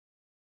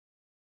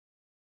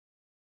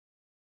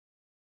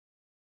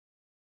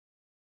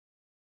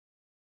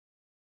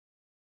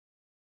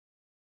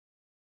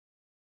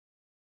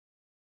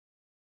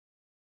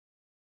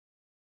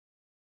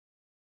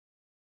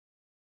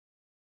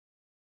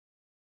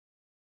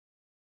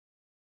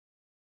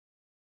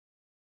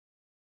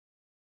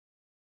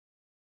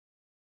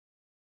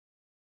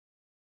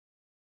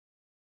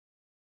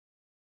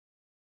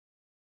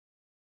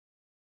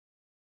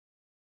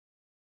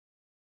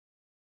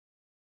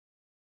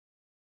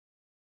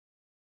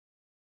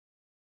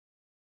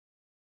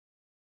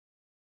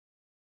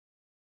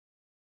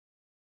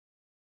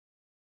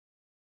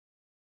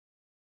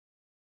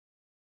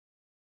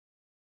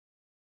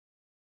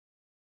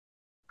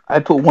I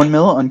put 1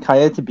 mil on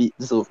Kaya to beat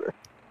Silver.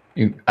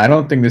 I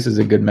don't think this is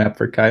a good map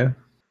for Kaya.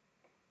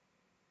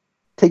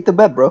 Take the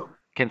bet, bro.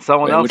 Can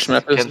someone Wait, else? which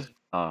map is Can,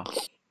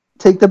 it?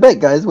 Take the bet,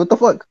 guys. What the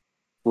fuck?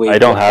 Wait, I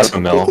don't what? have a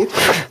mill. Take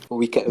it?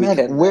 We can.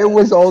 Man, where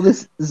was all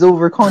this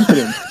Silver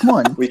confidence? Come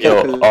on. We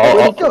can Yo,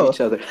 Where'd it kill go?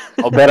 each other.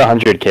 I'll bet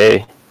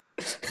 100k.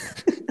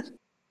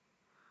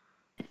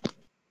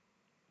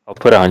 I'll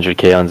put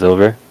 100k on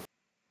silver.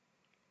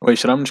 Wait,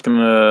 should I'm just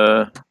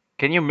gonna?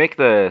 can you make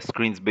the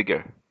screens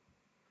bigger?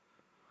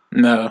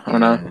 No, I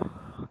don't know.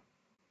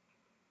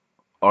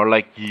 Or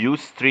like you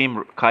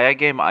stream Kaya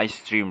game, I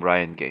stream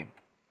Ryan game.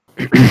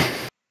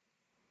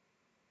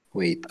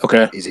 Wait.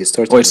 Okay. Is he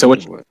starting? Wait, so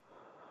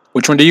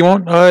which one do you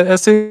want,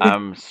 SC?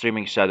 I'm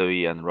streaming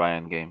Shadowie and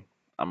Ryan game.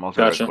 I'm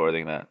also Gotcha.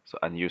 recording that. So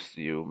and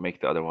you make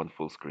the other one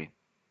full screen.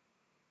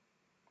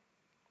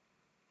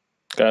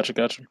 Gotcha.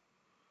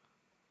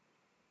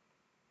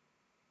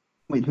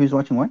 Wait, who's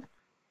watching what?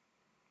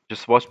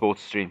 Just watch both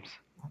streams.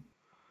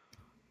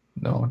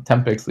 No,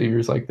 Tempex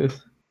leaders like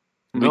this.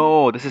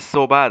 No, this is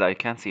so bad. I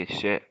can't see a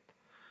shit.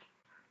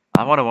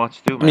 I want to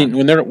watch too, man. I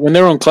mean, when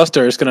they're on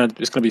cluster, it's gonna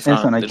be fine.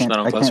 That's when They're just not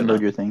on I cluster can't now.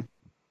 load your thing.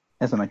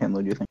 That's when I can't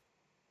load your thing.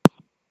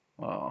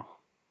 Oh.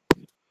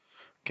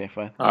 Okay,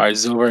 fine. All right,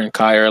 Silver and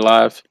Kai are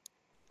live.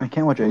 I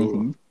can't watch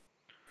anything.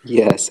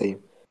 Yeah, same.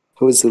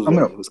 Who's Silver? I'm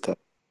gonna- Who's Cut?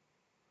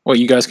 What,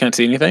 you guys can't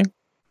see anything?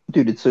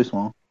 Dude, it's so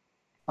small.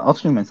 I'll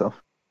stream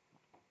myself.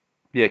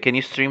 Yeah, can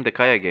you stream the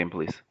Kaya game,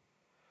 please?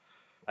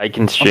 I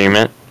can stream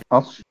it.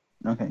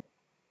 Okay.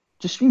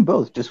 Just stream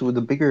both, just with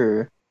a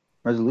bigger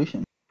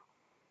resolution.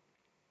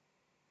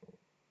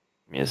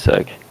 Give me a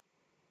sec.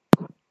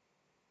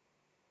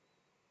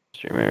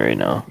 Stream it right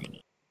now.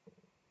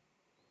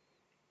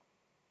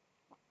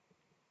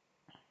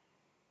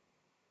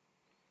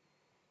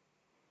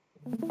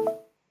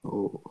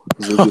 Oh,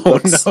 Zilvi Oh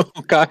Bucks. no,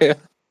 Kaya.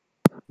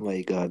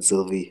 My God,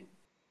 Zilvi.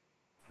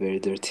 Very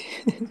dirty.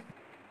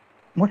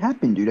 What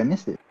happened, dude? I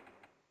missed it.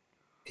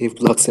 He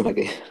blocks him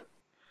again.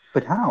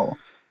 But how?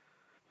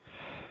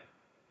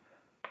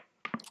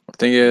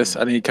 Thing is,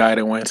 I need Kai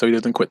to win so he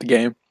doesn't quit the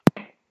game.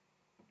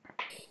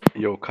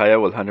 Yo, Kaya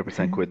will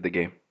 100% quit the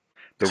game.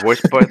 The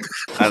worst part,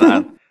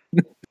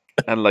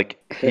 and like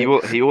he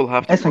will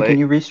have to Espen, play. can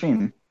you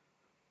restream?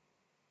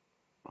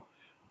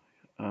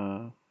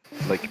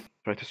 Like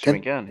try to stream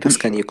again.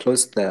 Can you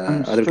close the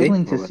I'm other game?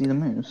 struggling to or what? see the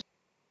moves.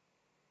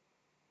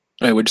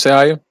 Wait, would you say,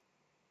 are you?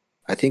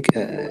 I think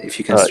if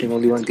you can stream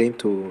only one game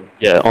to...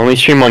 Yeah, only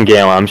stream one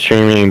game. I'm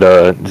streaming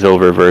the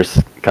silver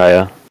versus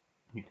Kaya.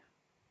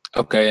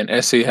 Okay,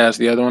 and SC has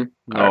the other one?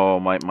 No,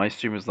 my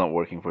stream is not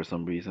working for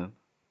some reason.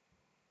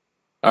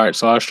 Alright,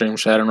 so I'll stream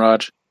Shad and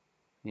Raj.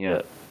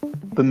 Yeah.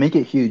 But make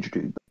it huge,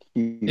 dude.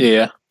 Huge.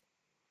 Yeah.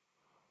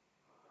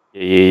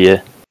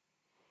 Yeah.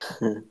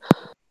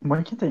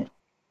 Why can't they? How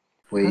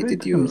Wait, do I did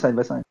put them you... side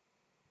by side?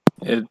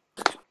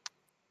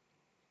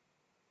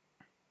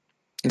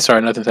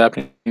 Sorry, nothing's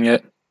happening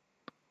yet.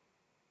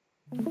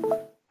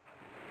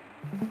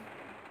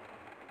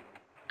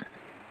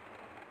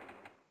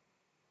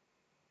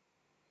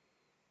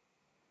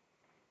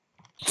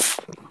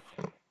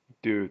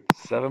 Dude,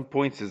 7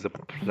 points is a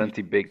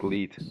plenty big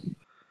lead.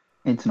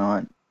 It's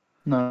not.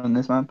 Not on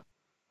this map.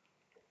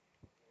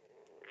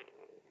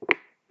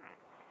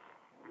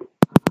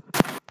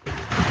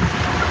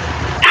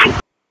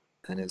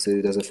 And if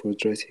Zilvi does a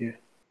foot right here.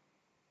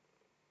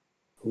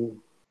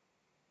 Ooh.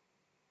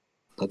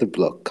 Another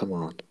block, come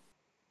on.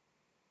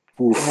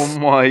 Oof. Oh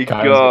my Kaya's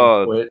gonna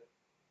god. quit.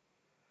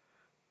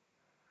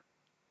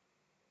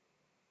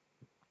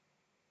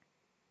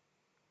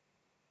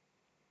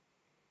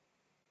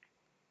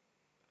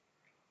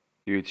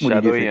 Dude, What do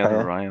you do for Shadowie and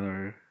Kaya?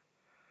 Ryan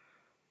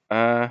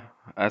are...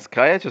 as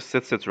Kaya just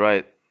sits it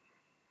right.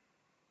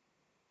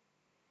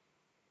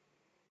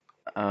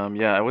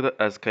 Yeah, I would,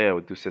 as Kaya, I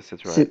would do sits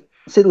it right.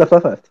 Sit left,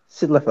 left, left.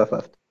 Sit left, left,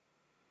 left.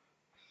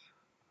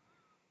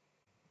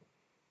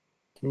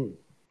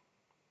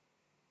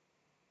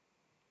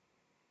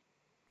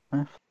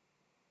 Left.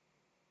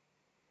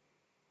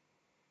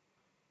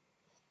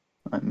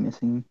 I'm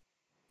missing.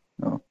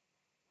 No.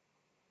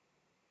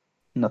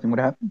 Nothing would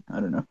happen? I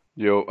don't know.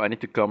 Yo, I need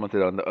to comment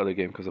it on the other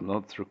game because I'm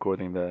not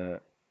recording the...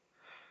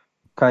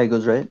 Kaya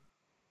goes right.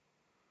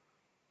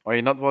 Are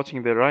you not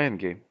watching the Ryan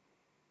game?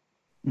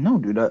 No,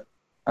 dude.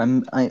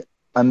 I'm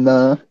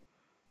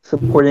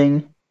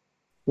supporting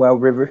Wow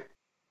River.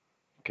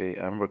 Okay,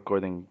 I'm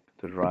recording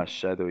the Raj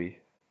Shadowie.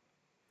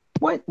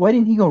 What? Why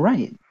didn't he go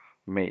right?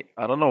 Mate,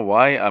 I don't know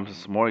why I'm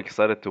just more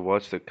excited to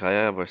watch the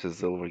Kaya versus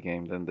Silver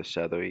game than the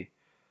Shadowie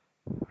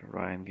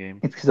Ryan game.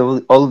 It's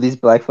because all of these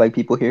black flag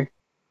people here.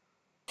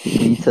 We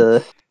need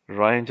to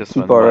Ryan just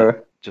keep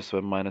went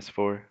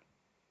 -4.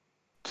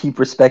 keep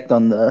respect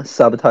on the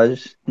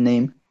sabotage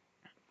name.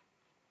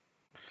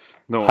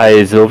 No, Hi,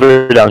 is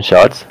silver down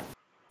shots?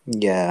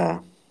 Yeah,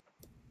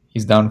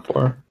 He's down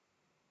 4.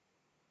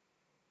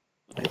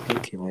 I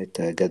think he might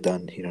get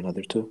done here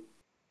another two.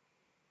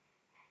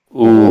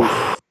 Ooh.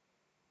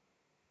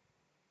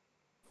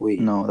 Wait,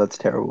 No, that's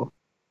terrible.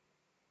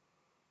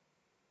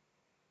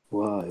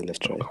 Why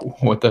left right?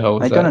 What the hell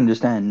was I that? don't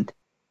understand.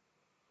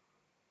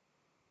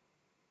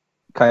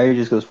 Kaya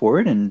just goes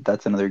forward, and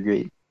that's another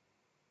great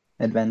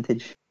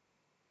advantage.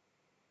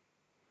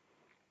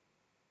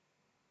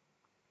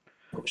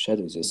 Oh,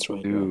 Shadow is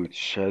destroying. Dude,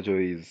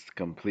 Shadowie is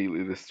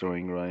completely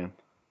destroying Ryan.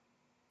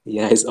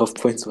 Yeah, he's off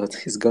points, but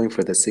he's going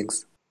for the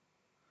six.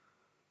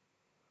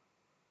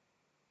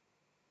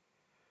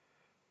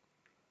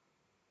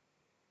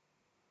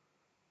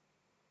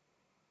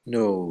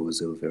 No,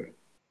 Silver.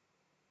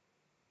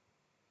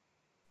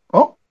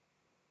 Oh,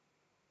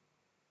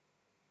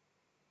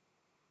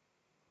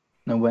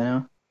 no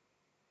bueno.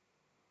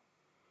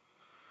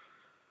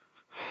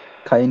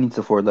 Kaya needs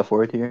to forward left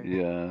forward here.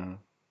 Yeah.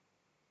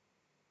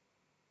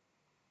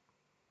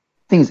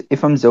 Thing is,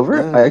 if I'm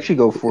Silver, Nah, I actually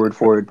go forward,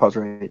 pause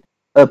right.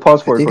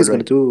 Pause I forward, think he's forward gonna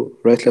right. do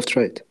right, left,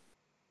 right.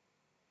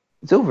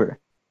 Silver.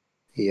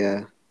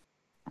 Yeah.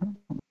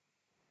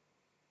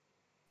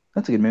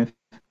 That's a good move.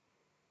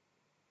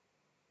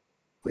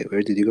 Wait,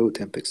 where did you go,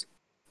 Tempest?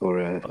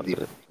 Or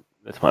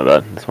That's my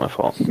bad. That's my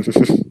fault.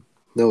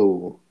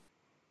 no.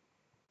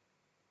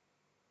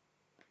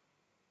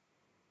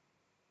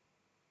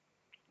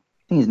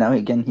 Thing is, now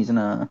again he's in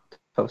a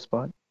tough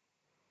spot.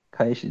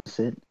 Kaya should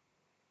sit.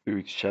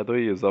 Dude,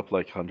 Shadowie is up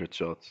like 100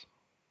 shots.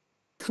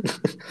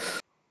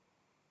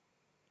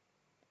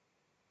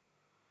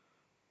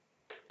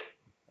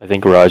 I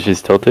think Raj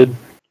is tilted.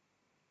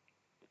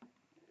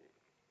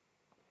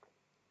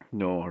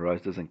 No,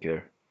 Rice doesn't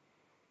care.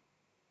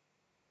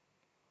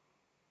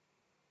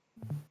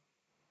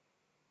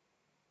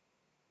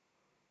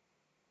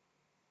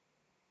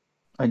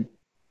 A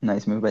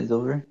nice move by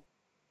Silver.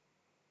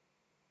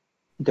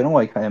 Don't know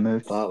why Kaya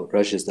moved. Wow,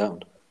 Rush is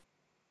down.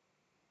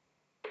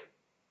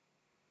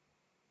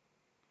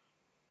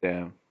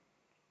 Damn.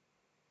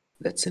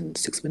 That's in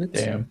 6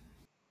 minutes. Damn.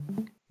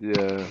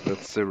 Yeah,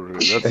 that's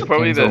That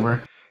probably game's the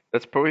over.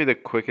 that's probably the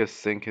quickest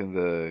sync in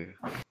the.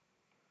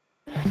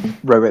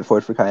 Right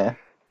forward for Kaya.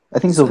 I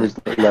think Silver's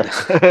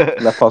left.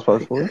 Left pause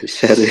forward.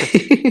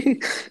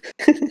 Shadowy.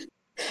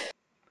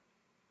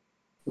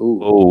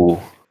 Ooh.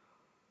 Oh,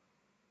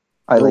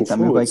 I No, like that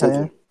move by forward, Kaya.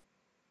 Silver.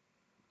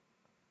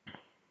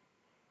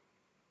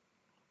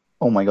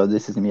 Oh my god,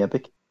 this is gonna be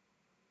epic.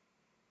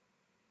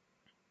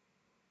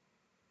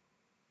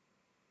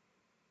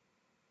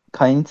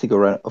 Kaya needs to go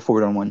right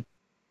forward on one.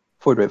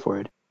 Forward, right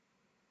forward.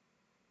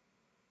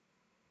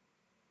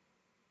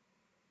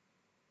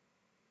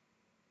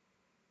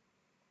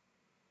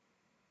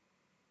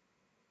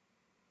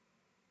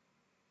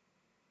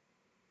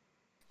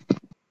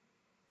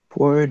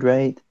 Forward,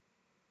 right,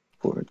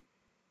 forward.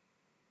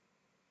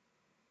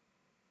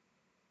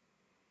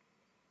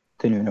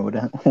 Don't even know what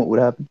would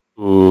happen.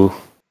 ooh.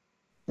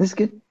 This is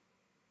good.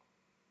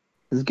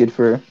 This is good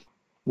for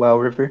WoW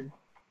River.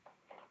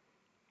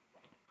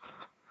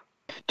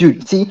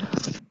 Dude, see?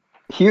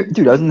 Here,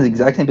 dude, I was in the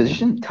exact same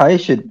position. Kaya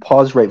should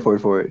pause right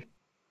forward.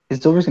 His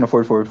Silver's gonna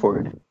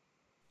forward.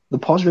 The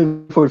pause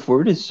right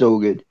forward is so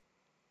good.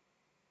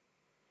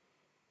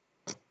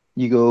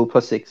 You go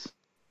 +6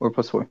 or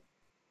 +4.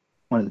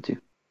 One of the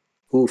two.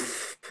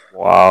 Oof.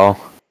 Wow.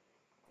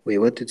 Wait,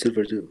 what did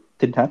Silver do?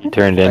 Did it happen? He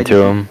turned I into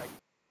didn't. him.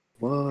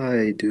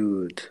 Why,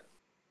 dude?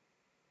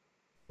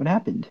 What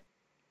happened?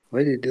 Why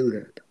did you do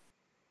that?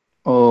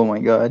 Oh my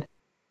god.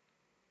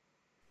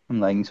 I'm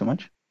lagging so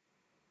much.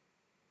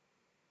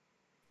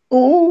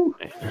 Oh!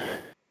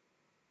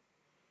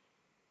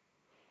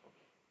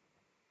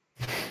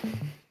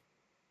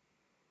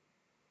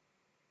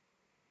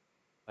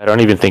 I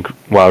don't even think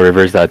WoW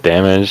River's that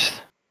damaged.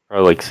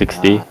 Or like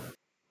 60.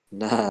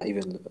 Nah,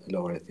 even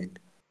lower, I think.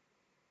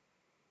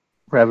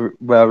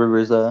 WoW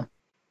River's a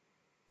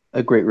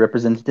great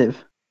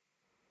representative.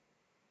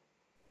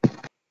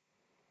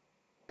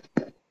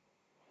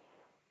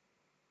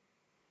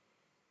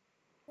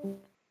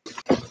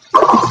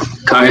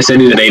 Kai said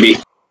he's at 80.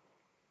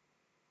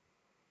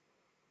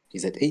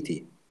 He's at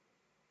 80.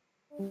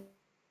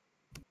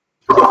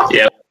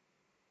 Yep.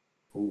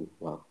 Ooh,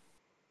 wow.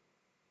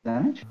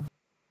 Damage?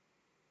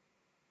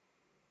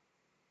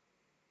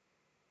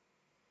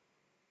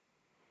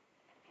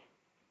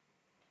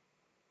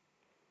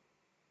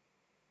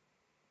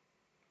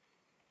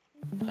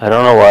 I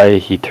don't know why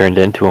he turned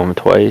into him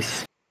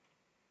twice.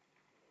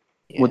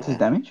 Yeah. What's his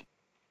damage?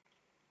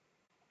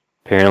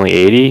 Apparently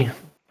 80.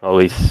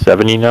 Probably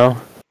 70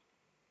 now.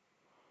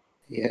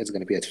 Yeah, it's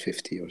gonna be at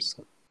 50 or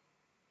so.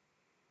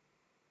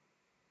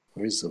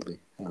 Where is Zully?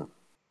 Oh.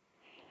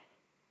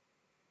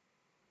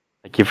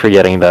 I keep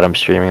forgetting that I'm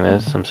streaming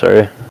this. I'm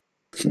sorry.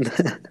 Is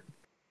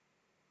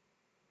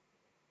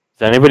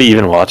anybody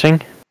even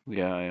watching?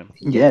 Yeah, I am.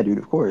 Yeah, dude,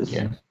 of course.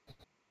 Yeah.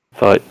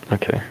 Thought,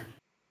 okay.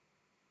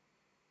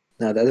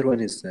 Now the other one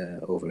is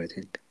over, I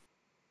think.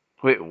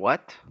 Wait,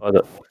 what?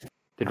 Oh,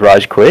 did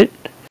Raj quit?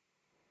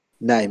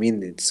 Nah, I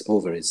mean it's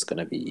over. It's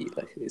gonna be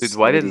like it's Dude,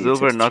 why did already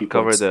Silver 53 not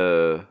cover points.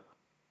 the?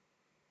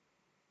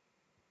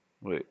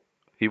 Wait,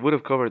 he would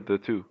have covered the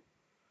two.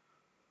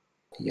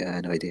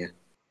 Yeah, no idea.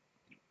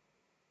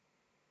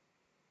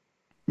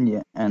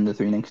 Yeah, and the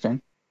 3 next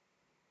turn.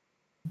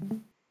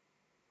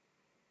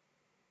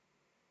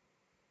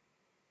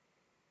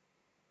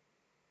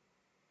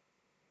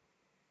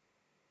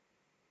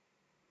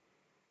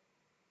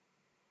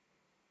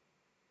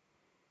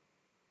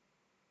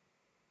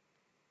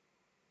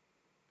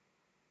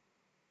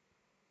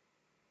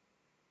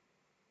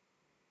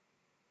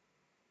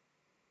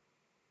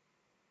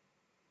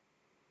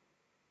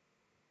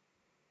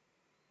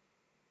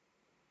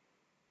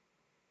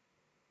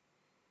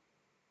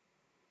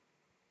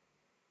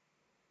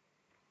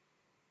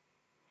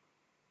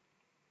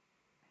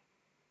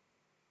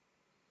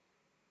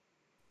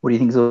 What do you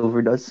think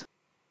Silver does?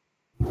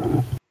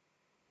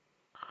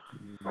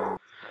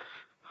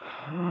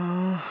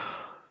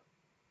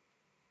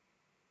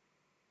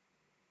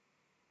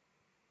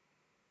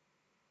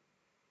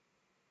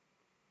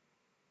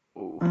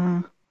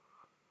 Ooh.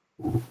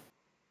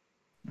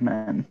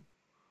 Man,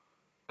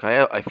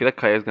 Kaya, I feel like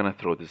Kaya's gonna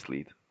throw this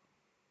lead.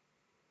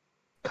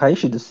 Kai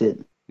should just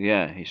sit.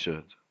 Yeah, he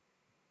should.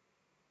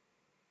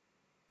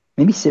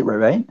 Maybe sit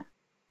right.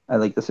 I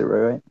like the sit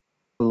right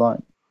a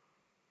lot.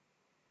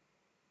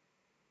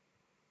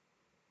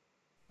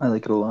 I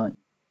like it a lot.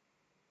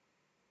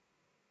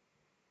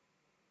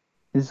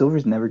 His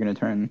Silver's never gonna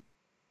turn.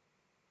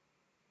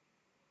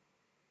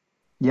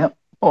 Yep.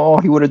 Oh,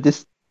 he would have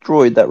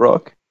destroyed that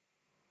rock.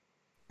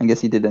 I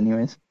guess he did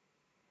anyways.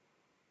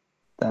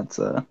 That's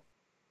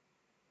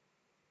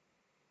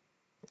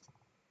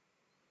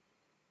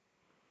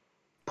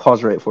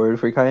pause right forward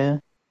for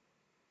Kaya.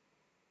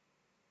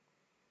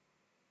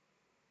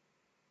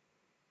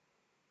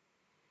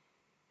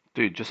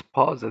 Dude, just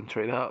pause and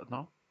trade out,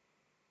 no?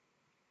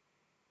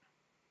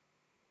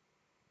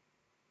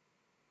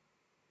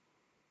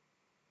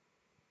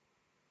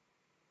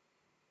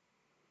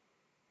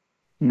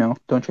 No,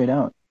 don't trade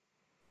out.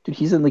 Dude,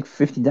 he's at like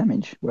 50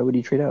 damage. Why would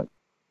he trade out?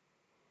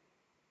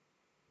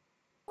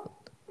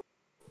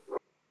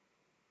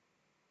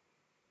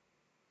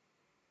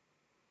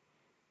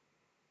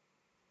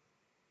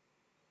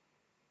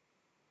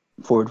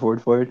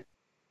 Forward.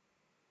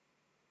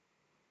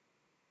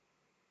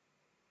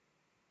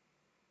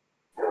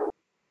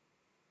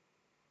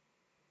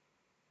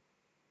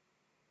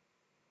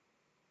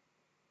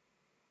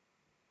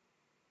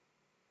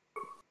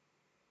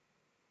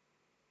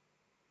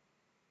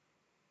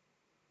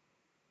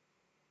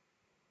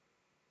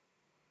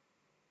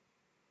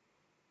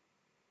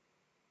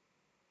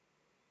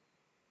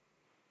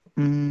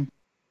 Mm,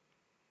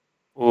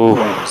 Ooh.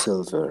 No,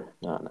 Silver.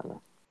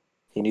 No.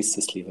 He needs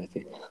to sleep, I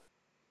think.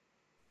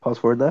 pause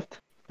forward left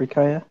for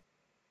Kaya.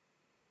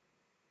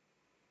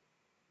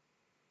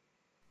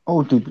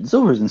 Oh, dude,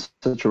 Silver's in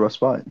such a rough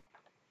spot.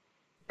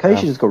 Kaya Yeah.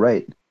 should just go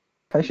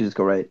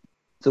right.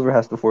 Silver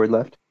has to forward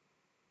left.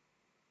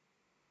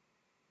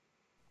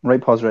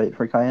 Right pause right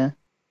for Kaya.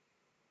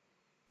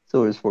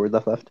 Silver's forward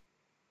left.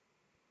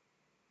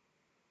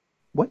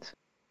 What?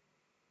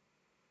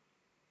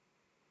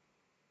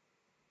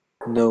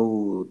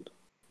 No,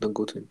 don't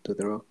go to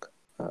the rock.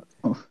 Okay.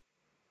 Oh,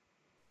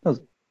 that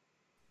was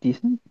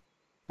decent.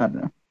 I don't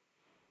know.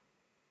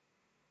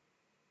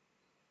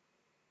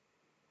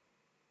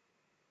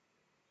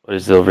 What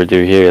does Silver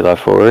do here?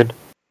 Left forward?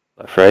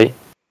 Left right?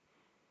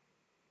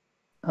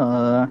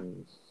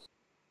 Mm,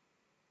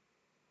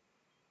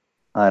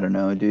 I don't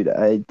know, dude.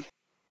 I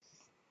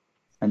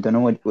don't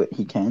know what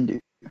he can do.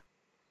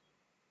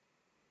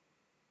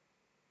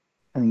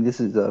 I think this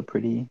is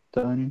pretty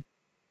done.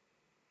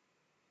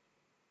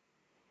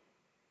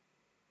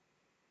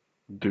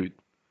 Dude,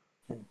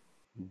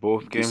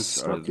 both games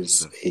this are rock the is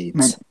same. 8.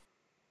 Man,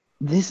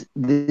 this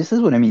is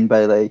what I mean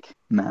by like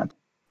map,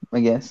 I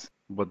guess.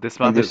 But this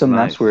Like map there's is some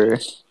nice. maps where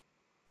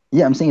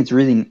yeah, I'm saying it's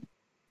really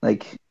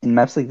like in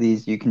maps like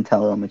these you can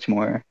tell how much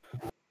more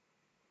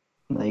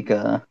like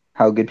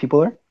how good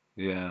people are.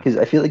 Yeah. Because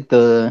I feel like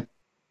the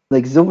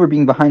like Silver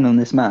being behind on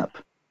this map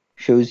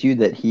shows you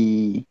that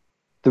the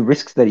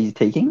risks that he's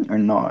taking are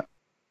not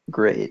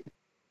great,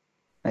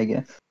 I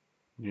guess.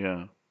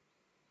 Yeah.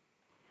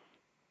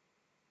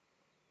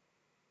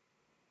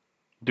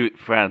 Dude,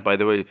 Fran, by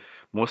the way,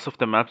 most of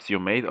the maps you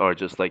made are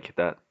just like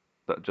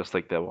just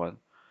like that one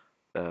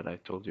that I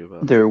told you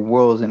about. They're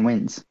whirls and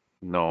winds.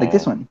 Like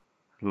this No, one.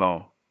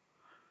 no.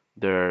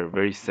 They're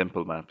very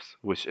simple maps,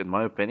 which in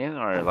my opinion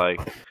are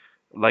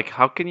like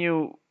how can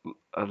you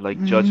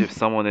like judge Mm, if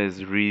someone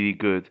is really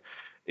good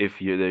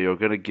if you're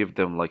gonna give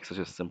them like such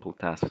a simple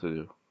task to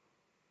do?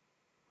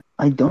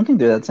 I don't think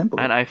they're that And simple.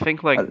 I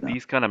think I don't like know.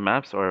 these kind of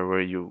maps are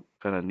where you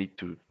kind of need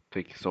to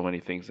take so many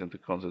things into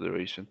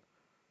consideration.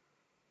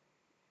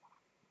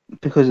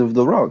 Because of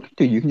the rock.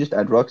 Dude, you can just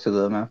add rocks to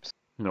the maps.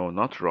 No,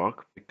 not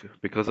rock,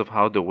 because of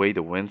how the way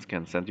the winds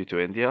can send you to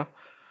India,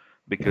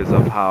 because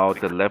of how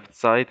the left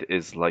side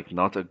is like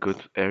not a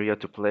good area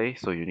to play,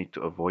 so you need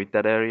to avoid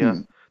that area.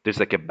 Hmm. There's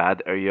like a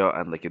bad area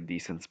and like a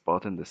decent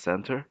spot in the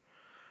center,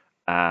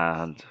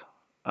 and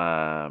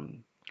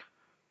um,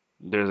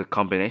 there's a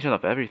combination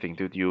of everything,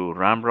 dude. You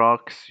ram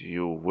rocks,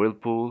 you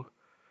whirlpool,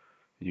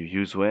 you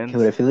use Okay,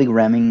 but I winds. feel like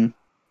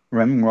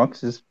ramming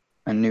rocks is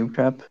a noob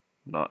trap.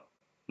 Not,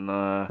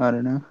 nah, I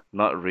don't know.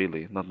 not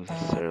really, not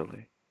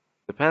necessarily.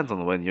 Depends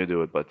on when you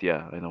do it, but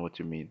yeah, I know what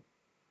you mean.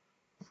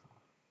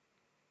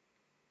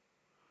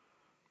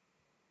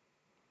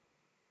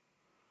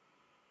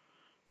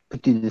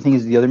 But dude, the thing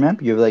is, the other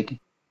map, you have like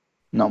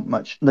not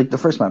much. Like the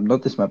first map,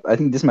 not this map. I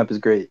think this map is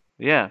great.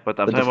 Yeah, but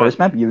I'm But the talking first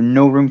about map, you have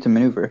no room to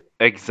maneuver.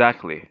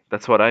 exactly.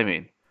 That's what I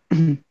mean.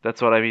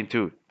 That's what I mean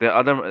too. The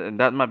other in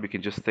that map you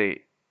can just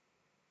stay.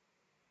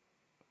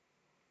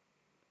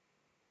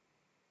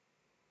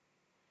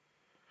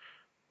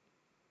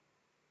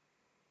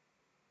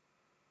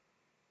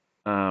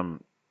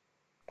 Um,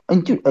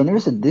 And dude, I never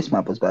said this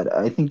map was bad.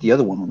 I think the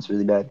other one was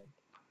really bad.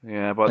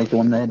 Yeah, but Like the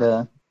one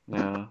that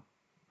yeah,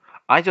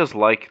 I just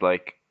like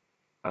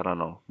I don't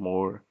know,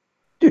 more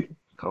dude.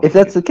 If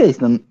that's the complicated. case,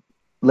 then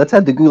let's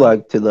add the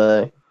gulag to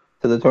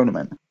the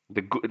tournament.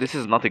 This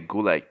is not a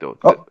gulag though.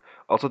 Oh,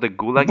 Also, bro,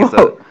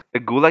 the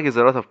gulag is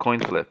a lot of coin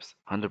flips,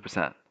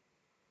 100%.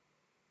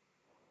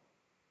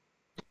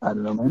 I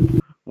don't know, man.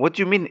 What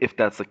do you mean if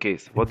that's the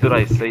case? What did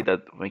I say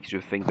that makes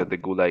you think that the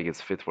gulag is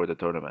fit for the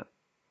tournament?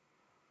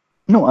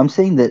 No, I'm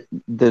saying that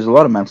there's a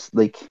lot of maps.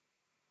 Like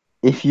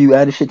if you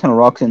add a shit ton of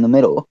rocks in the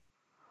middle,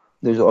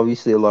 there's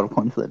obviously a lot of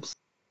coin flips.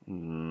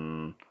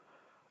 Mm,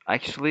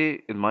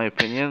 actually, in my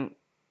opinion,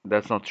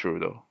 that's not true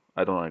though.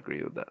 I don't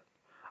agree with that.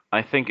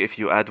 I think if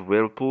you add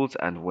whirlpools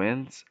and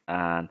winds,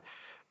 and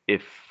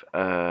if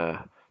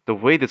the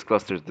way this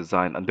cluster is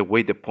designed and the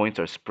way the points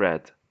are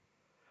spread,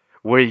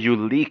 where you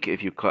leak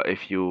if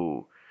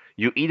you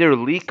either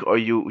leak or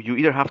you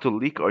either have to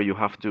leak or you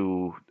have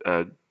to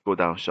go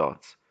down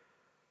shots.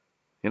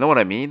 You know what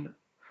I mean?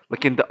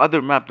 Like in the other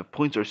map, the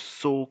points are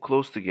so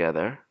close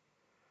together,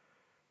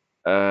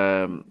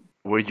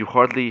 where you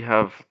hardly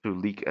have to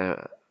leak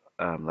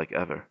like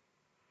ever.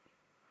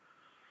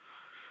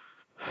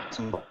 It's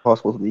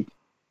impossible to leak.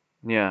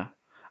 Yeah,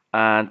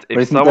 and But if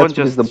I think someone that's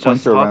because the just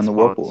points are around the hotspots,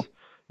 whirlpool.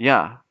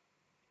 yeah,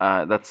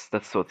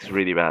 that's what's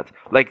really bad.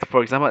 Like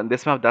for example, in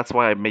this map, that's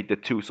why I made the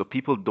two, so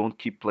people don't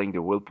keep playing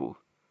the whirlpool.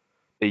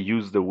 They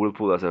use the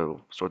whirlpool as a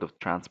sort of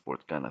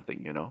transport kind of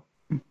thing, you know?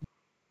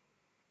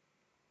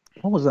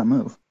 What was that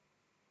move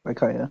by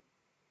Kaya?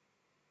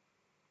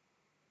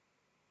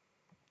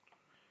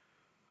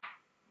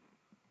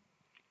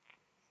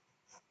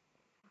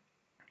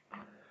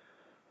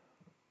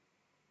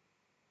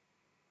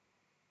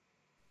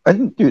 I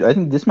think, dude, I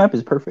think this map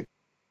is perfect.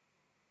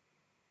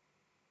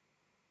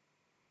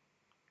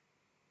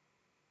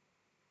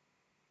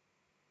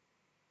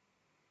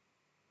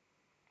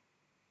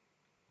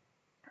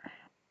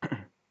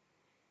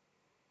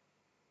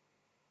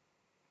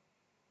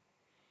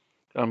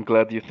 I'm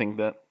glad you think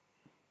that.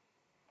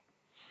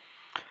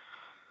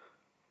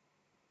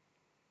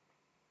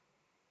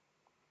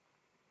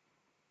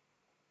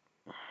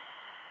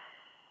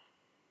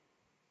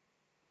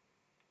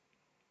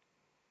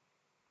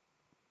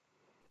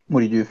 What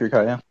do you do if you're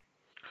Kaya?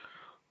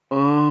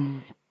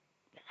 Um,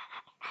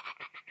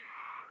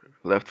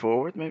 left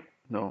forward maybe?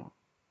 No.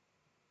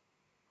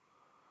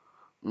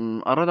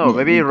 I don't know. Yeah,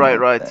 Maybe anything like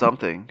right that.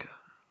 something.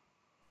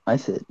 I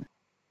said,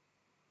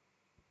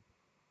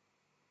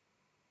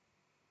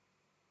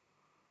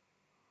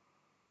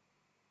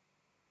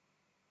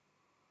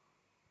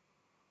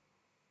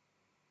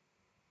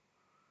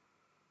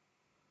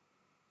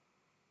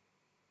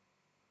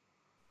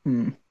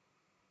 hmm.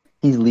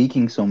 He's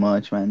leaking so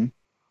much, man.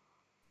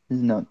 This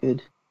is not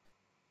good.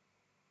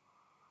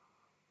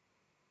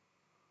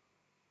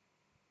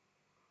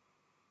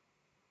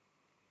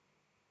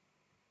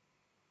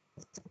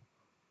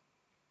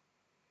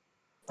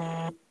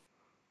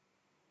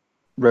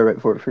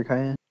 Right forward for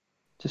Kaya.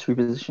 Just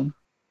reposition.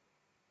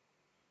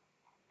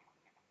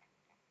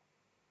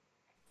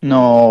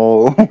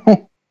 No,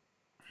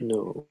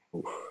 No.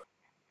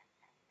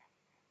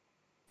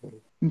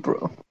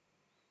 bro.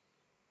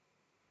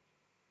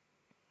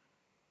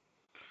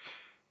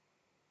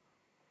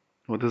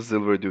 What does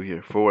Silver do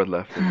here? Forward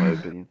left, in my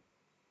opinion.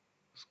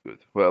 It's good.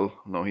 Well,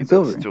 no, It's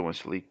that's over. too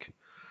much leak.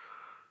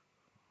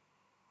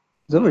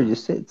 It's over. He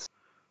just sits.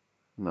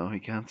 No, he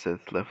can't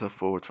set left or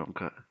forward from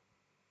cut.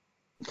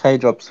 Kaya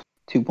drops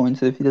 2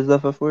 points if he does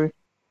left forward.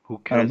 Who I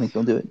don't cares? think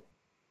he'll do it.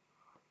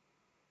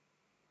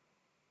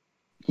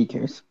 He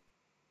cares.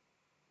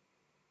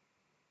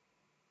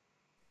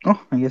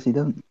 Oh, I guess he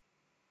doesn't.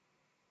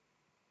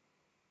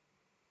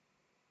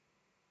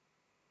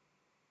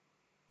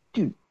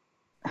 Dude,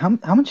 how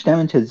much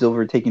damage has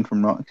Silver taken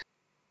from rocks?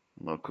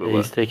 No Yeah, clue.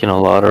 he's taking a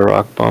lot of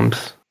rock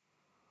bumps.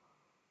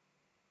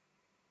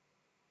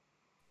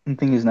 The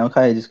thing is, now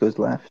Kaya just goes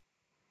left.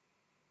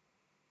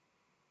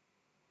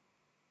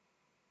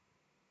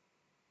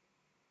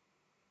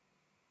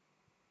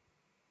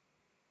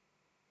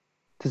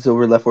 To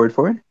Silver left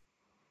forward.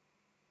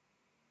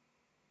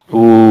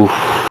 Ooh.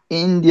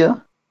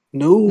 India.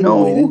 No, he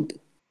No. didn't.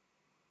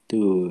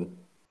 Dude.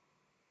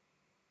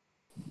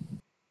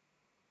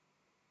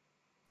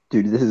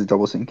 Dude, this is a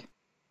double sync.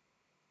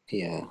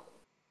 Yeah.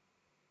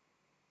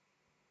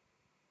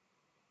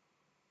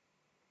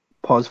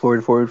 Pause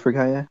forward for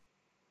Kaya.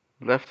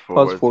 Left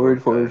Pause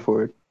forward for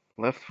forward.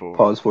 Left forward.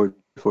 Pause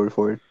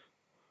forward.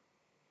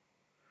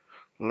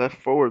 Left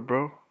forward,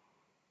 bro.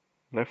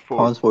 Left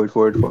forward. Pause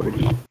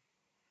forward.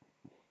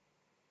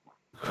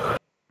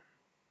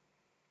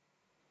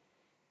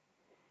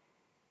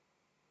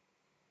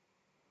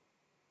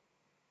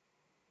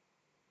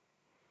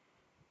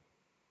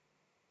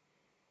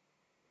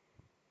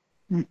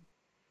 Mm,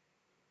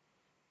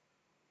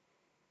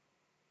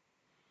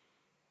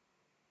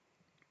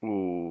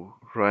 Ooh,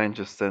 Ryan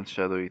just sent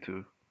Shadowie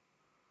too.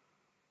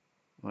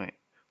 Wait.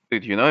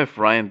 Dude, you know if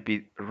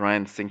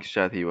Ryan sinks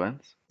chat, he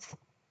wins?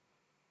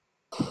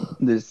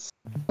 There's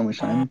so much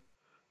time.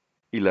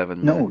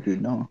 11 No, minutes.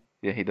 dude, no.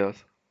 Yeah, he does.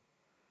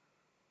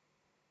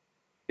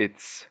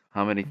 It's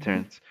how many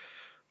turns?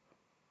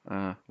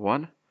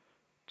 1,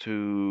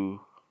 2,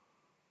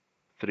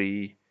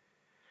 3,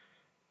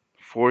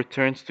 4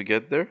 turns to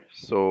get there.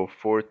 So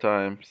 4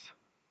 times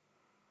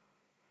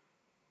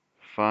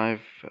 5,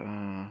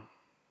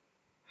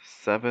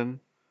 7,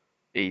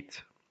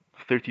 8.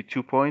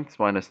 32 points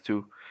minus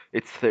 2.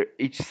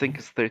 Each sink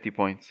is 30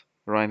 points.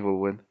 Ryan will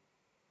win.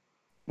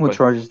 What's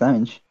But Roger's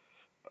damage?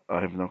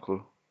 I have no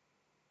clue.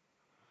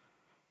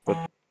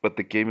 But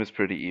the game is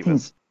pretty I think even.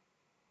 it's-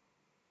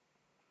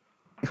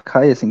 if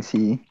Kaya thinks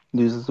he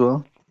loses as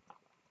well.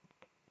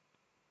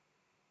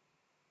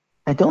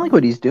 I don't like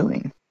what he's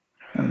doing.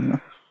 I don't know.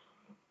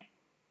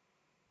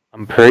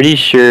 I'm pretty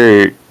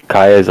sure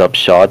Kaya's up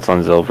shots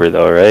on Silver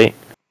though, right?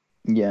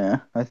 Yeah,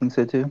 I think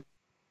so too.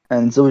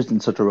 And Silver's in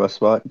such a rough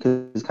spot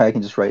because Kaya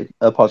can just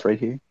pause right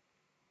here.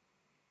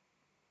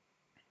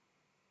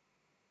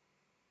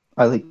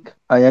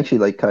 I actually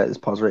like Kaya's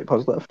pause right,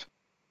 pause left.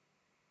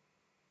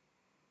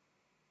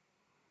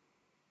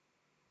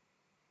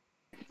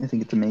 I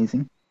think it's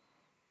amazing.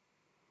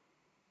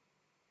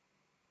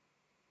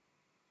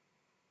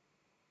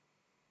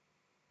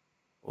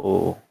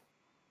 Oh.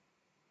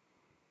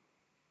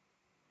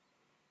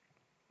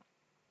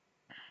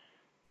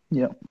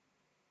 Yep.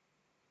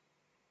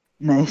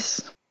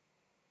 Nice.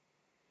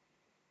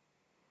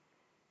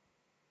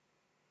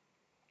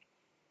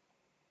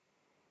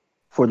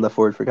 Forward left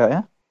forward for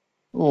Kaya.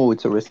 Oh,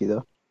 it's so risky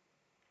though.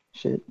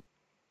 Shit.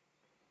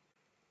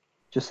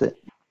 Just sit.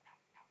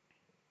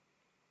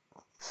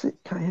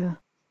 Sit, Kaya.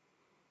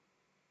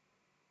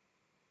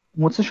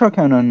 What's the shot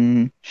count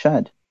on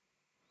Shad?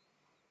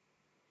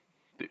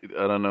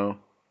 I don't know.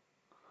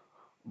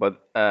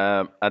 But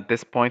at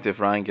this point, if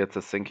Ryan gets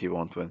a sink, he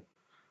won't win.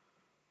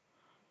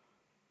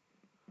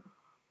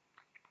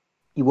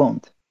 He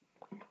won't.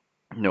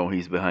 No,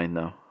 he's behind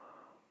now.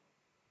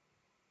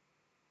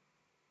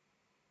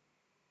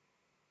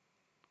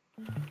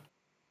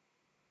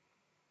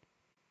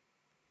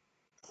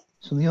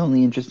 So the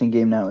only interesting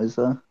game now is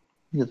the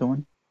other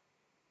one.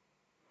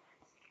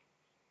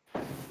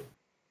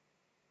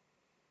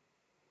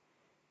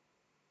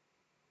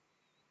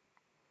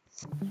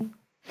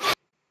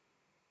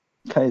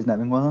 Kaya's not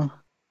doing well.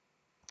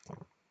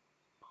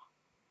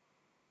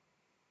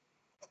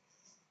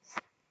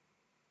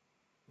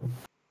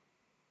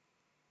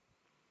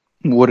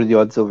 What are the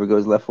odds Silver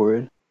goes left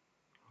forward?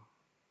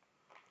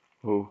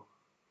 Who?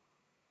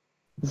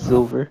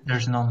 Silver.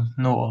 There's no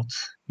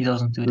odds. He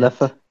doesn't do Left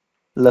that.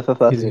 left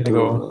He's You gonna do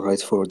go.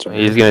 right forward, right?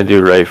 He's gonna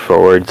do right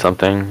forward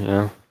something,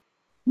 yeah.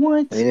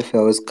 What? I mean, if I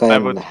was Kaya,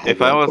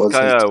 If I was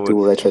Kaya, I do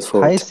would. right Kaya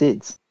forward.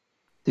 sits.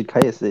 Dude,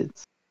 Kaya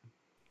sits.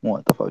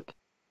 What the fuck?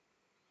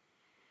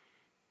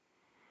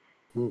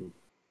 Hmm.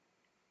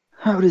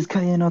 How does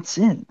Kaya not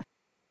sit?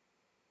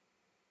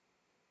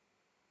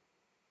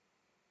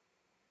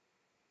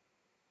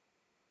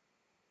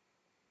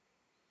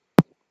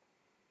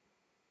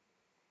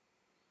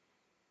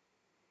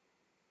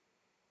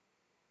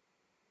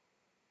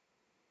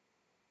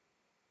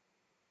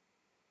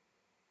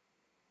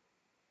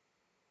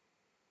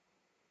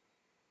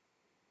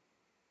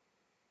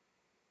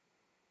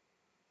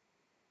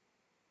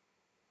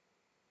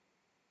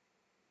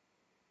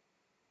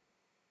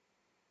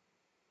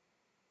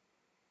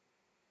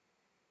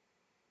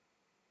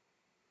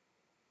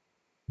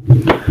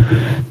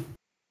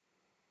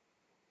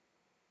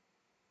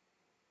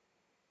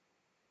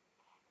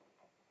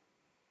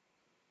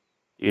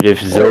 Dude,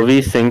 if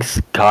Zilvi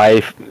thinks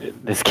Kai,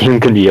 this game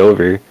could be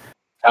over.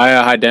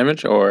 Kaya high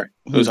damage or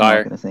who's He's not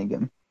higher? gonna sink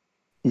him.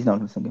 He's not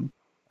gonna sink him.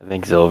 I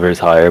think Silver's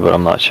higher, but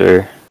I'm not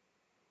sure.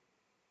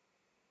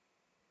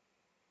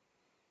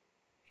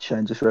 Should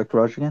I just wreck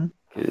Roger again?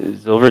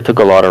 Silver took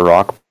a lot of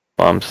rock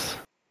bumps.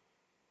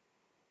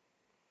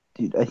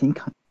 Dude, I think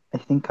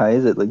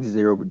Kaya's at like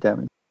 0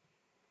 damage.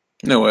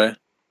 No way.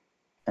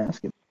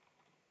 Ask him.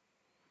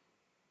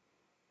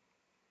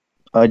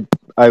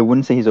 I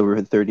wouldn't say he's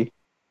over 30.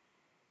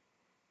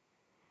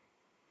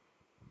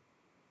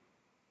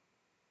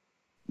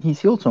 He's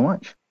healed so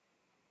much.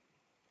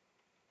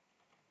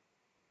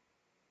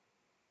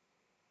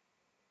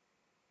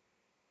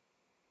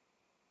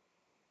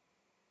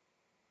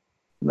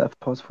 Left,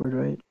 pause forward,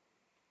 right.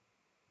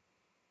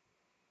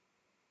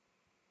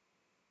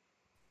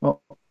 Oh,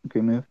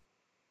 great move.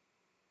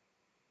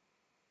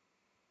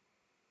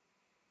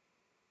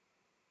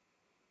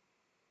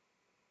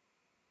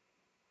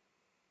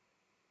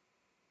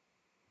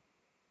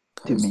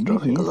 Dude, Kaya's maybe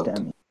dropping he a is lot.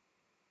 damage.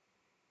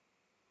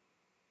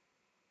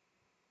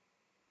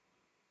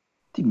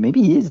 Dude,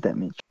 maybe he is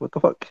damage. What the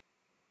fuck?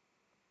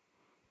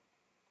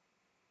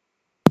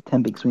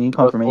 Tempix, we need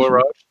Plus 4 confirmation.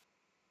 rush.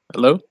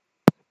 Hello?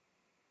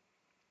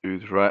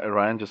 Dude,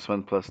 Ryan just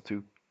went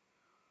 +2.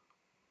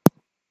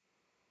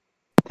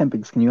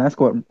 Tempix, can you ask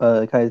what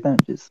Kaya's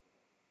damage is?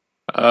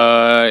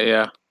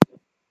 Yeah.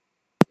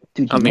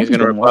 Dude, I he don't think might he's be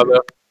gonna getting reply water.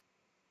 though.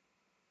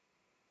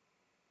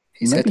 He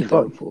He's might be getting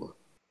the fucked. report.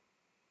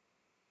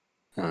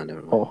 Ah,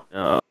 never mind.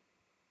 Oh,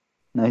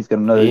 now he's got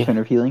another Okay. turn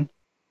of healing.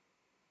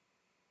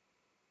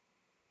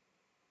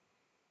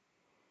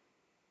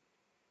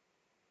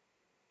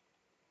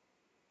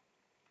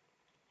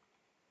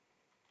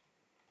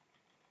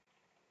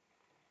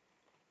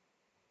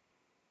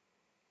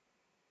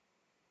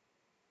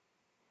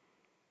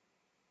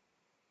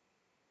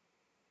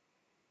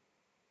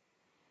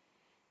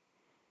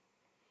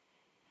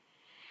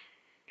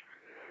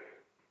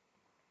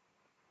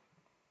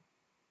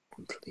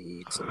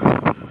 Leagues.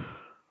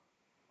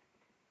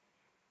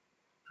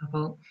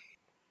 Well,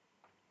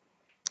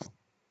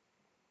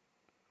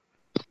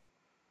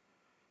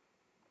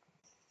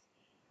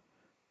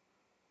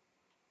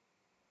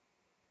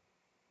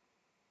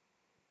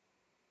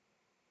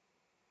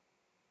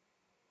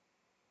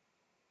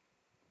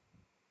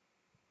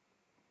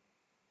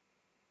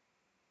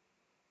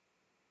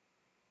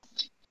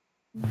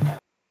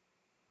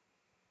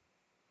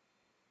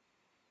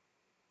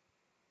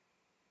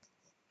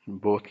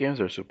 Both games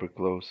are super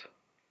close.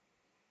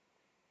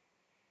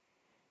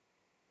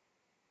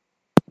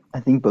 I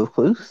think both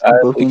close. I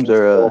Both we games can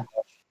are still-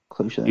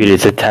 closer Dude, than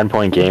it's a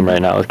 10-point game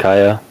right now with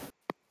Kaya.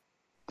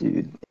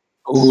 dude.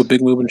 Ooh,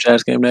 big move in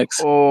Chad's game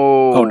next.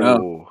 Oh,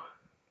 no.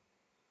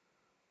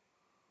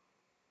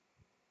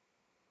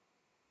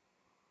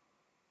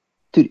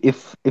 Dude,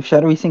 if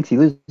Shadowie sinks, he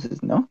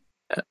loses. No.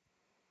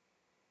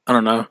 I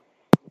don't know.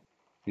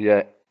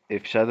 Yeah,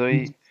 if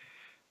Shadowie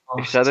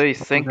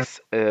lost. sinks,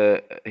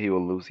 he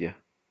will lose. Yeah,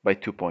 by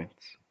 2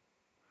 points.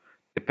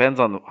 Depends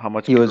on how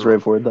much. He was right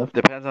forward left.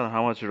 Depends on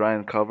how much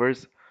Ryan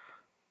covers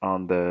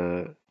on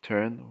the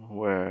turn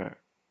where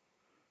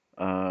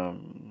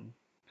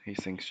he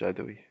sinks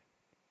Shadowy.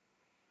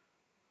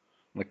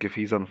 Like if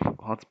he's on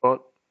hotspot,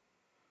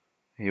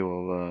 he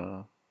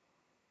will.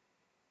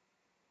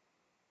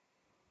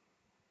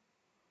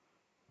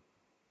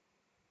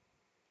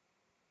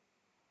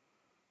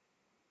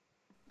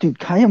 Dude,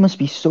 Kaya must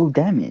be so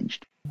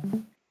damaged.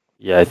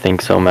 Yeah, I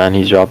think so, man.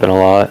 He's dropping a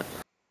lot.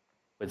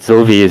 But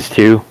Zilvi is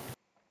too.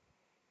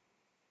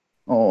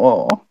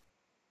 Oh.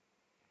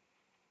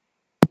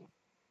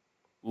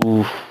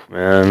 Oof,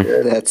 man.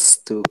 That's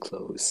too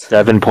close.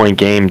 7-point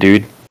game,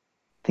 dude.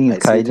 Thing is, I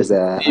see Kaya it just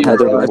was another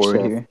goes match.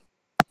 forward here.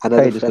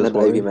 Another Kaya just friend goes and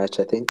Ivy forward. match,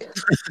 I think.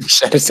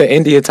 Shad is to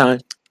India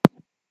time.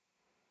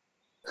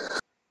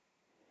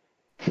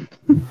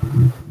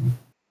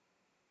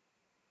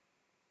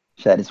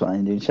 Shad is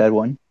fine, dude. Shad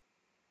won.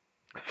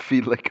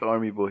 Feel like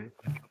army boy.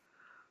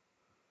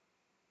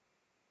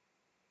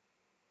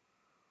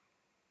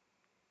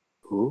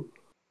 Who?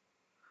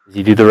 Does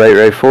he do the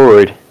right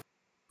forward?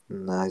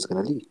 Nah, he's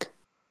gonna leak.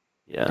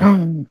 Yeah.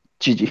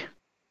 GG.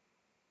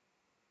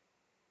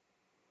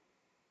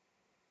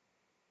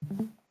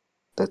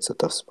 That's a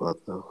tough spot,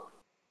 though.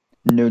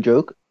 No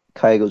joke.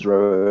 Kaya goes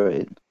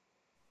right.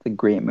 It's a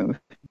great move.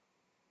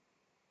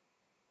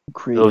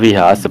 Great. Zilvi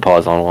has to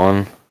pause on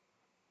one.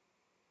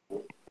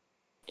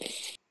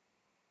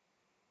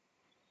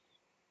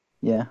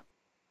 Yeah.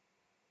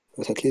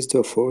 But at least do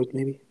a forward,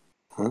 maybe?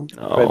 Huh?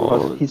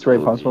 No, He's right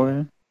Zilvi. pause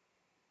forward.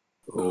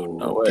 Oh,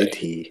 no way. did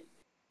he?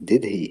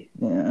 Did he?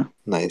 Yeah.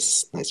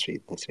 Nice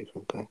read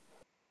from Kai.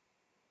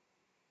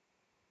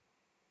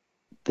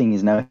 Thing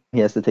is, now he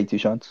has to take 2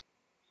 shots.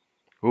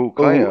 Oh,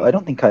 Kaya. Oh, I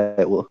don't think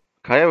Kaya will.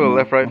 Kaya will No.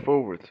 left, right,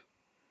 forward.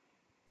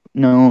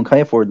 No,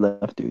 Kaya forward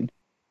left, dude.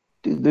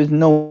 Dude, there's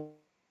no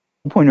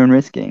point in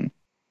risking.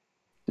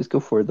 Just go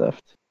forward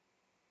left.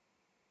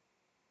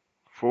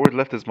 Forward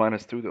left is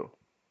 -2 though.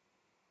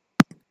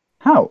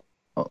 How?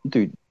 Oh,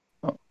 dude.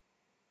 Oh.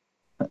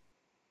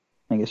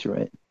 I guess you're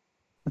right.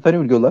 I thought it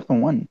would go left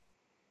on 1.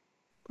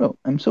 Bro,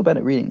 I'm so bad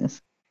at reading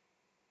this.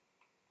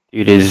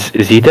 Dude, is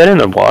he dead in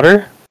the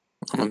water?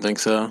 I don't think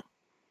so.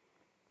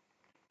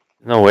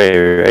 No way,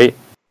 right?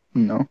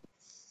 No.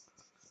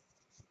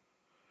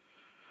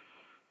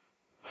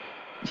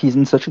 He's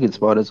in such a good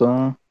spot as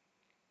well.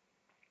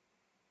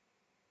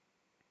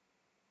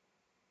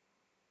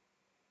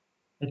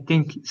 I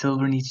think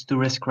Silver needs to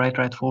risk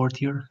right forward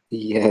here.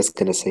 Yeah, I was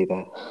gonna say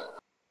that.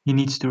 He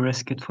needs to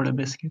risk it for the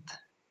biscuit.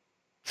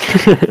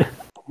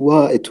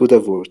 Well, it would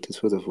have worked.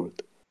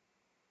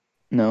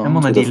 No. I'm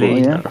on a to the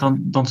delay. forward,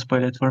 yeah. Don't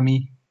spoil it for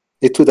me.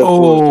 It would have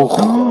worked.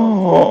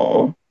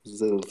 Oh,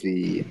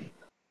 Zilvi.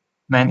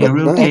 Man, But in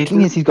real now- the Kate,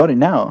 thing is, he's got it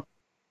now.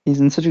 He's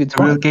in such a good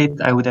in real spot.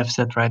 Kate, I would have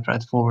said right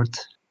forward.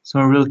 So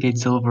in real Kate,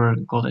 Silver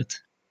got it.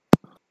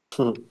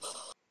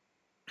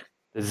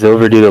 Does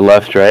Silver do the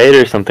left, right,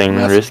 or something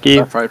risky?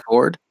 Left, right,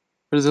 forward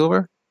for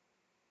Silver.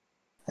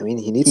 I mean,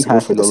 he needs He to go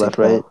has for to go the left,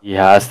 sink now. right? He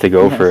has to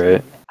go He has for to.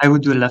 it. I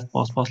would do a left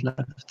pause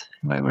left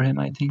if I were him,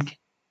 I think.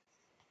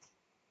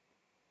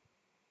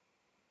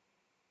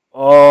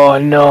 Oh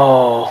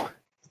no!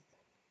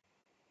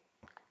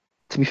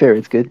 To be fair,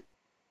 it's good.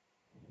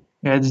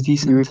 Yeah, it's He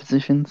decent.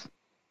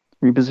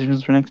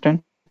 repositions for next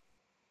turn.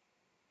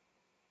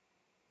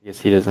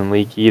 Guess he doesn't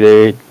leak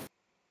either.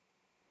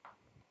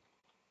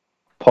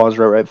 Pause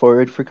right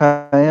forward for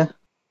Kaya.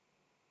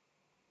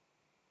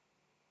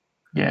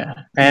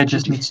 Yeah, Kaya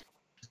just needs to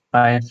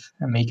 5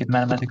 and make it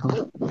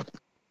mathematical.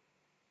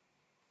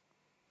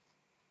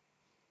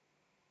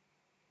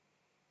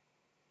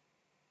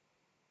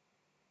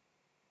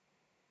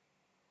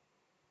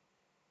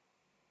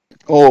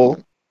 Oh,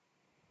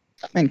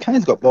 man,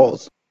 Kaya's got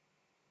balls.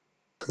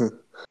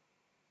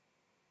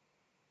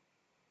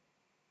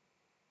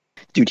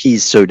 Dude,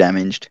 he's so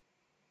damaged.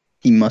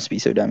 He must be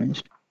so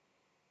damaged.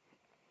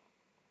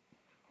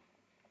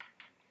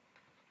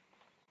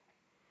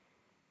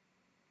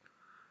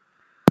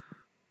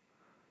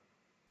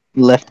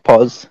 Left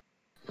pause.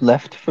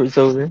 left for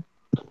Zover.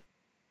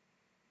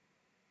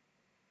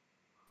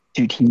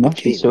 Dude, he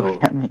must be Okay, so no.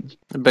 damaged.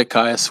 I bet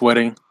Kai is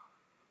sweating.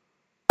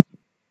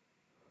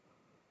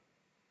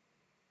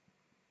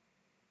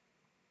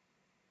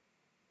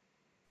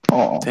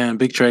 Oh, Damn,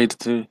 big trade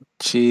too.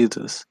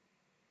 Jesus.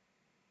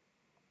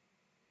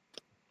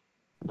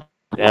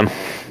 Damn.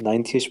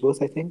 90-ish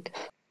both, I think.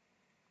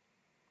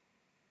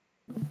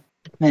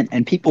 man,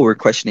 and people were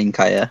questioning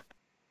Kaya.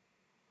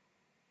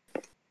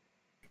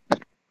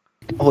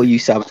 Oh, you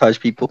sabotage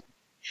people.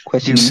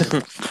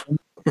 Questioning.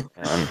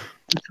 Man.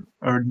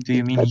 Or do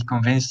you mean he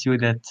convinced you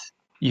that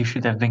you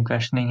should have been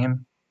questioning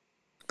him?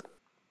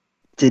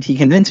 Did he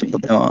convince me?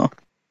 No.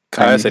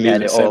 Kai knew said he he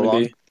had was it at all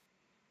 70.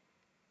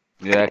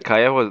 Yeah,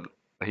 Kaya was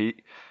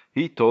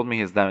he told me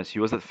his damage. He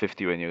was at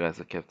 50 when you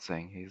guys kept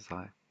saying he's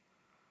like.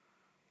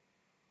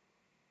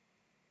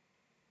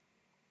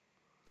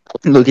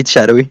 Look at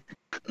Shadowie.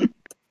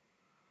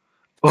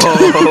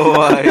 Oh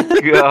my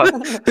god.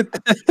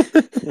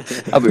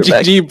 I'll be right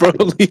back. GG, bro.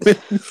 Leave it.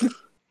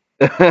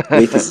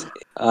 Wait,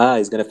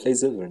 he's gonna play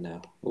Silver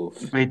now.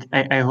 Oof. Wait,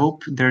 I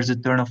hope there's a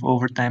turn of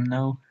overtime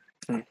now.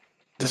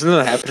 Doesn't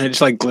that happen? It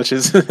just like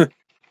glitches.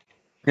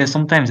 Yeah,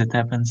 sometimes it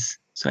happens,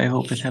 so I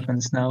hope it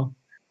happens now.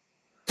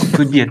 It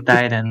could be a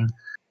tie then.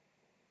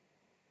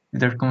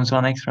 There comes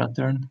one extra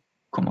turn.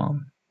 Come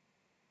on.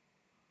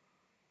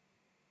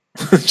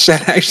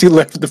 Shad actually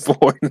left the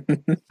board.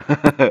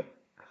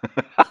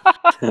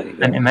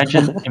 And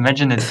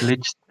imagine it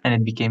glitched and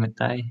it became a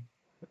tie.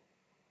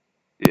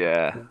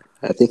 Yeah.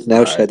 I think now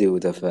Alright. Shadow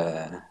would have.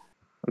 I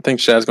think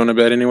Shad's going to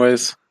bed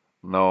anyways.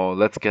 No,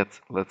 let's get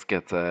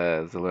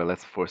Zilla.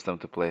 Let's force them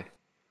to play.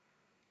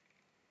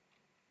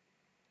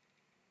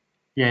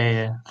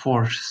 Yeah,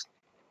 force.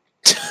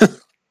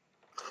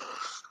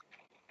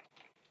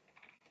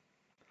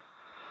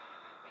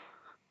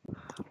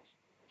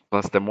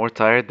 Plus, the more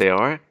tired they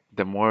are,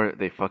 the more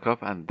they fuck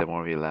up, and the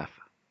more we laugh.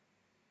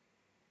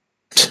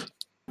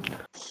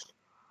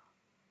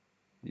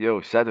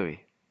 Yo,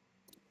 Shadowy.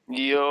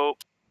 Yo.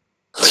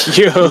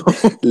 Yo.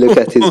 Look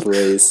at his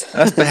voice.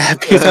 That's the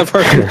happiest I've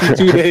heard in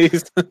 2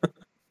 days.